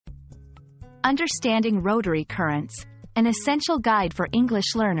Understanding Rotary Currents, an essential guide for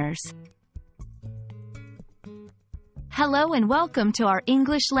English learners. Hello and welcome to our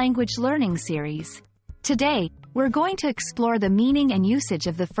English language learning series. Today, we're going to explore the meaning and usage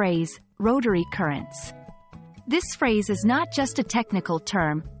of the phrase, rotary currents. This phrase is not just a technical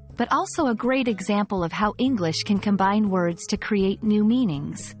term, but also a great example of how English can combine words to create new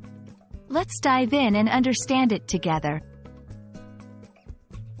meanings. Let's dive in and understand it together.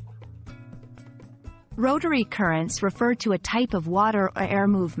 Rotary currents refer to a type of water or air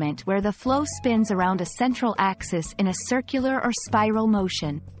movement where the flow spins around a central axis in a circular or spiral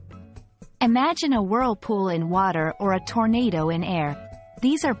motion. Imagine a whirlpool in water or a tornado in air.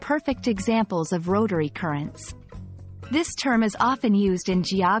 These are perfect examples of rotary currents. This term is often used in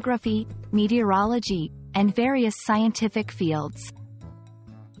geography, meteorology, and various scientific fields.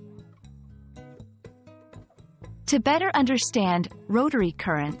 To better understand rotary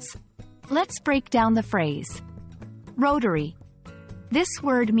currents, let's break down the phrase. Rotary. This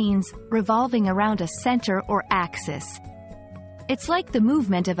word means revolving around a center or axis. It's like the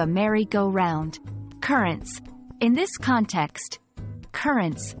movement of a merry-go-round. Currents. In this context,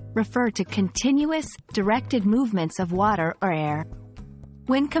 currents refer to continuous, directed movements of water or air.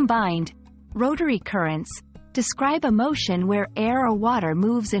 When combined, rotary currents describe a motion where air or water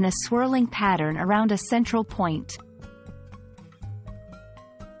moves in a swirling pattern around a central point.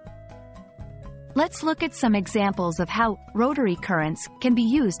 Let's look at some examples of how rotary currents can be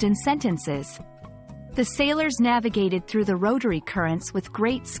used in sentences. The sailors navigated through the rotary currents with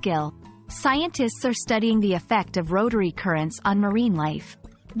great skill. Scientists are studying the effect of rotary currents on marine life.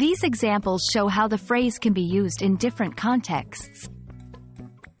 These examples show how the phrase can be used in different contexts.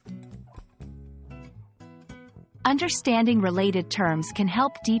 Understanding related terms can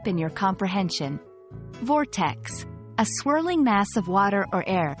help deepen your comprehension. Vortex. A swirling mass of water or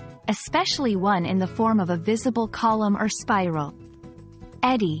air, especially one in the form of a visible column or spiral.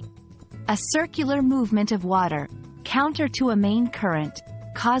 Eddy. A circular movement of water, counter to a main current,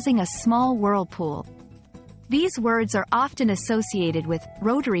 causing a small whirlpool. These words are often associated with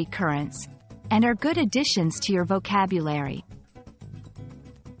rotary currents and are good additions to your vocabulary.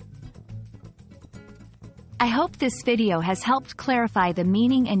 I hope this video has helped clarify the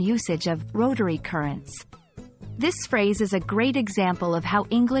meaning and usage of rotary currents. This phrase is a great example of how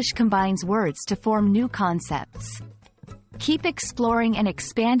English combines words to form new concepts. Keep exploring and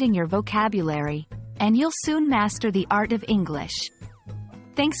expanding your vocabulary, and you'll soon master the art of English.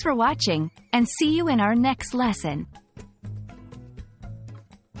 Thanks for watching, and see you in our next lesson.